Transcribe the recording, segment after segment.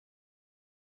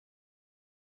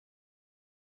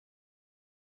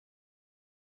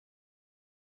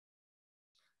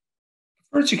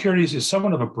Preferred securities is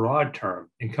somewhat of a broad term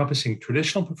encompassing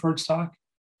traditional preferred stock,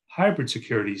 hybrid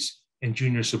securities, and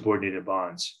junior subordinated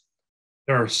bonds.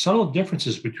 There are subtle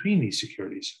differences between these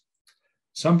securities.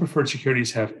 Some preferred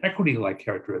securities have equity-like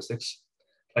characteristics,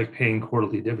 like paying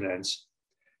quarterly dividends,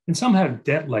 and some have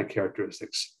debt-like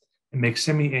characteristics and make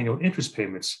semi-annual interest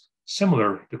payments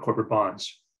similar to corporate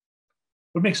bonds.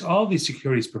 What makes all of these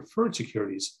securities preferred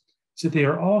securities is that they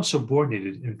are all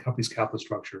subordinated in a company's capital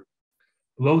structure,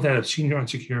 below that of senior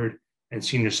unsecured and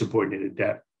senior subordinated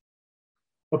debt.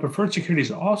 What preferred securities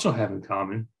also have in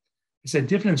common is that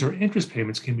dividends or interest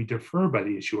payments can be deferred by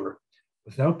the issuer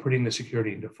without putting the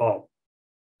security in default.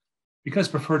 Because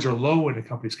preferreds are low in a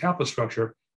company's capital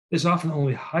structure, there's often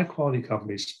only high-quality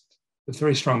companies with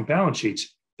very strong balance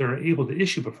sheets that are able to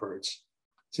issue preferreds,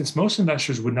 since most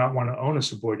investors would not want to own a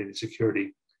subordinated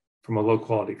security from a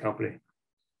low-quality company.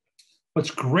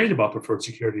 What's great about preferred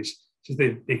securities is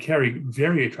they carry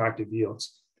very attractive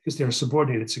yields because they are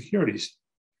subordinated securities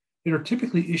that are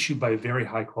typically issued by very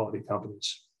high-quality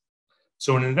companies.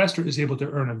 So an investor is able to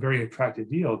earn a very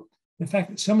attractive yield, in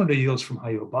fact, similar to yields from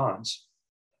high-yield bonds,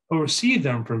 but receive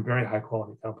them from very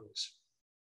high-quality companies.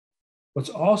 What's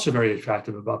also very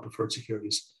attractive about preferred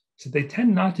securities is that they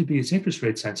tend not to be as interest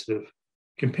rate sensitive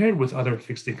compared with other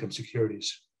fixed income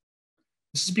securities.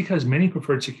 This is because many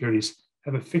preferred securities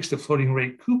have a fixed to floating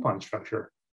rate coupon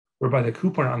structure, whereby the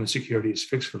coupon on the security is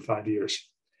fixed for 5 years,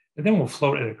 and then will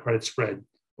float at a credit spread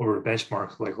over a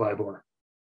benchmark like LIBOR.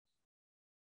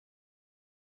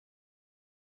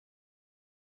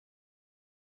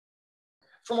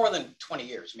 For more than 20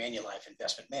 years, Manulife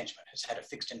Investment Management has had a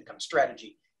fixed income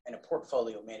strategy and a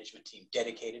portfolio management team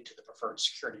dedicated to the preferred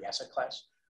security asset class.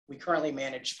 We currently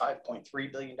manage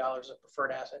 $5.3 billion of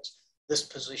preferred assets. This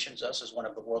positions us as one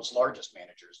of the world's largest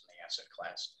managers in the asset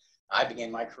class. I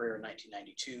began my career in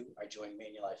 1992. I joined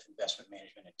Manulife Investment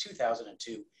Management in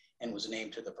 2002 and was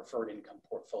named to the preferred income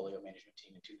portfolio management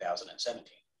team in 2017.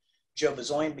 Joe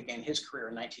Bezoin began his career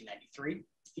in 1993.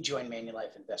 He joined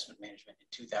Manulife Investment Management in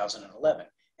 2011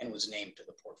 and was named to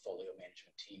the portfolio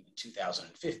management team in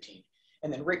 2015.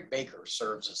 And then Rick Baker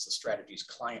serves as the strategy's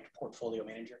client portfolio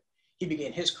manager. He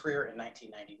began his career in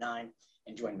 1999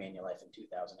 and joined Manulife in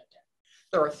 2010.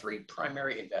 There are 3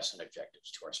 primary investment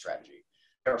objectives to our strategy.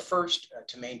 There are first,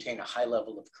 to maintain a high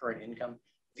level of current income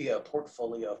via a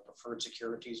portfolio of preferred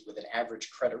securities with an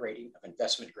average credit rating of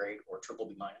investment grade or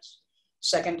BBB-.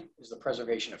 Second is the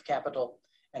preservation of capital.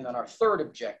 And then our third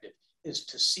objective is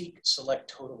to seek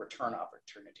select total return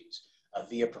opportunities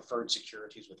via preferred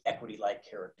securities with equity-like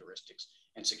characteristics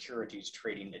and securities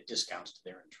trading at discounts to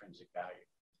their intrinsic value.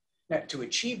 Now, to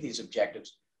achieve these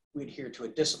objectives, we adhere to a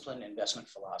disciplined investment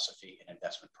philosophy and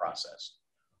investment process.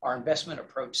 Our investment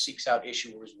approach seeks out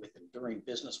issuers with enduring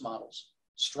business models,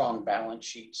 strong balance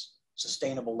sheets,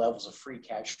 sustainable levels of free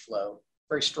cash flow,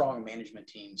 very strong management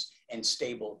teams, and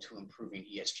stable to improving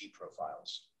ESG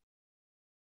profiles.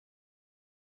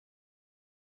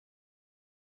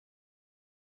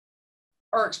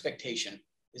 Our expectation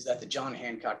is that the John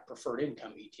Hancock Preferred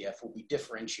Income ETF will be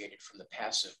differentiated from the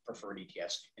passive preferred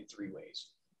ETFs in 3 ways: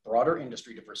 broader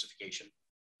industry diversification,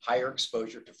 higher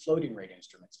exposure to floating rate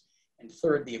instruments, and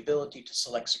third, the ability to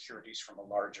select securities from a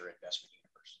larger investment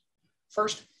universe.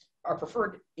 First, our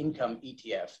Preferred Income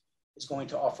ETF is going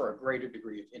to offer a greater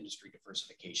degree of industry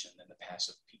diversification than the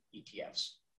passive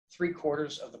ETFs.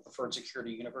 3/4 of the preferred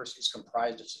security universe is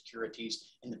comprised of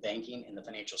securities in the banking and the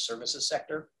financial services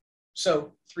sector.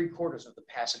 So 3/4 of the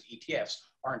passive ETFs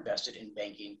are invested in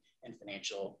banking and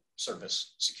financial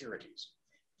service securities.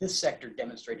 This sector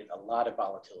demonstrated a lot of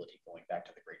volatility going back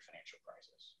to the great financial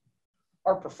crisis.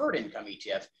 Our Preferred Income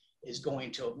ETF is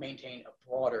going to maintain a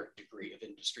broader degree of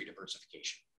industry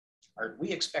diversification.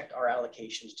 We expect our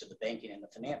allocations to the banking and the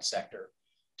finance sector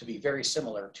to be very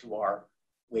similar to our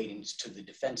weightings to the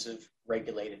defensive,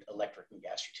 regulated electric and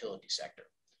gas utility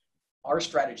sector. Our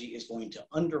strategy is going to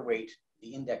underweight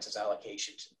the index's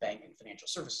allocation to the bank and financial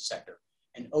services sector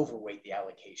and overweight the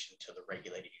allocation to the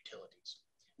regulated utilities.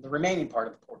 The remaining part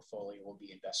of the portfolio will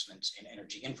be investments in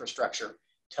energy infrastructure,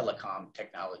 telecom,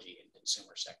 technology, and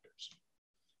consumer sectors.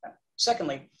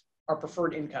 Secondly, our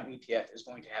Preferred Income ETF is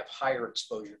going to have higher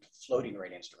exposure to floating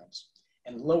rate instruments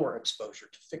and lower exposure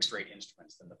to fixed rate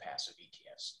instruments than the passive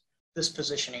ETFs. This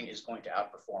positioning is going to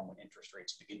outperform when interest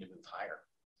rates begin to move higher.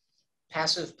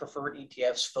 Passive preferred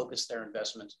ETFs focus their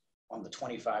investments on the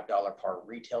 $25 par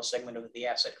retail segment of the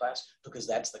asset class because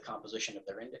that's the composition of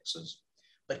their indexes.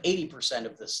 But 80%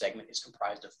 of this segment is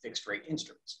comprised of fixed rate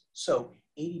instruments. So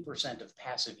 80% of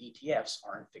passive ETFs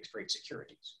are in fixed rate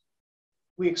securities.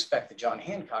 We expect the John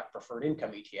Hancock Preferred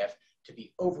Income ETF to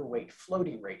be overweight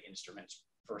floating rate instruments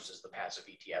versus the passive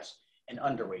ETFs and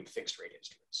underweight fixed rate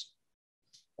instruments.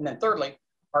 And then thirdly,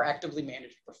 our actively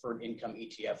managed preferred income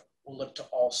ETF will look to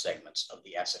all segments of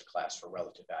the asset class for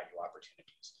relative value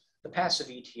opportunities. The passive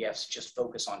ETFs just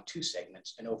focus on 2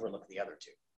 segments and overlook the other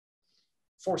 2.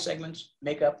 4 segments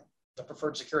make up the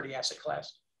preferred security asset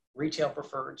class: retail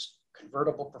preferreds,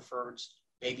 convertible preferreds,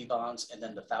 baby bonds, and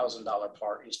then the $1,000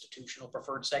 par institutional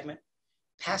preferred segment.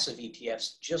 Passive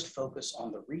ETFs just focus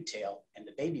on the retail and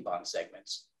the baby bond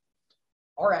segments.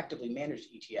 Our actively managed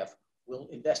ETF will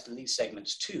invest in these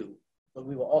segments too, but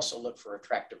we will also look for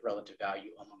attractive relative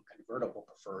value among convertible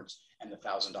preferreds and the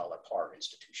 $1,000 par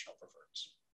institutional preferreds.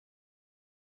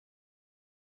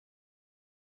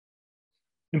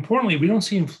 Importantly, we don't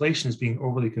see inflation as being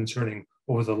overly concerning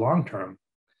over the long term,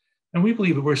 and we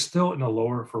believe that we're still in a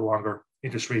lower for longer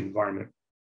interest rate environment.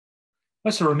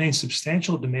 Thus, there remains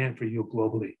substantial demand for yield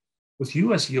globally, with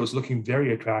US yields looking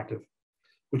very attractive,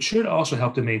 which should also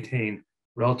help to maintain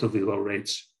relatively low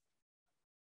rates.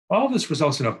 All of this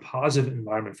results in a positive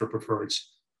environment for preferreds,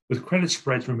 with credit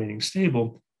spreads remaining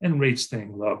stable and rates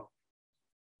staying low.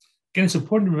 Again, it's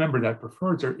important to remember that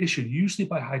preferreds are issued usually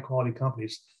by high-quality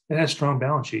companies that have strong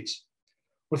balance sheets,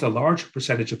 with a large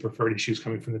percentage of preferred issues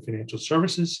coming from the financial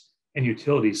services and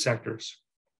utilities sectors.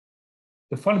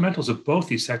 The fundamentals of both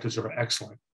these sectors are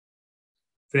excellent.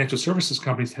 Financial services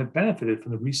companies have benefited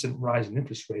from the recent rise in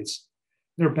interest rates.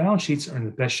 Their balance sheets are in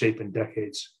the best shape in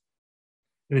decades.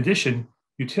 In addition,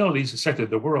 utilities, a sector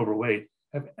that we're overweight,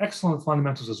 have excellent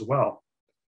fundamentals as well,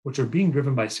 which are being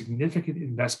driven by significant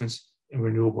investments in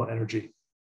renewable energy.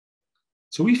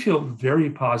 So we feel very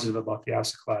positive about the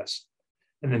asset class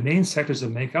and the main sectors that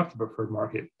make up the preferred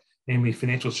market, namely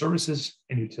financial services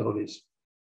and utilities.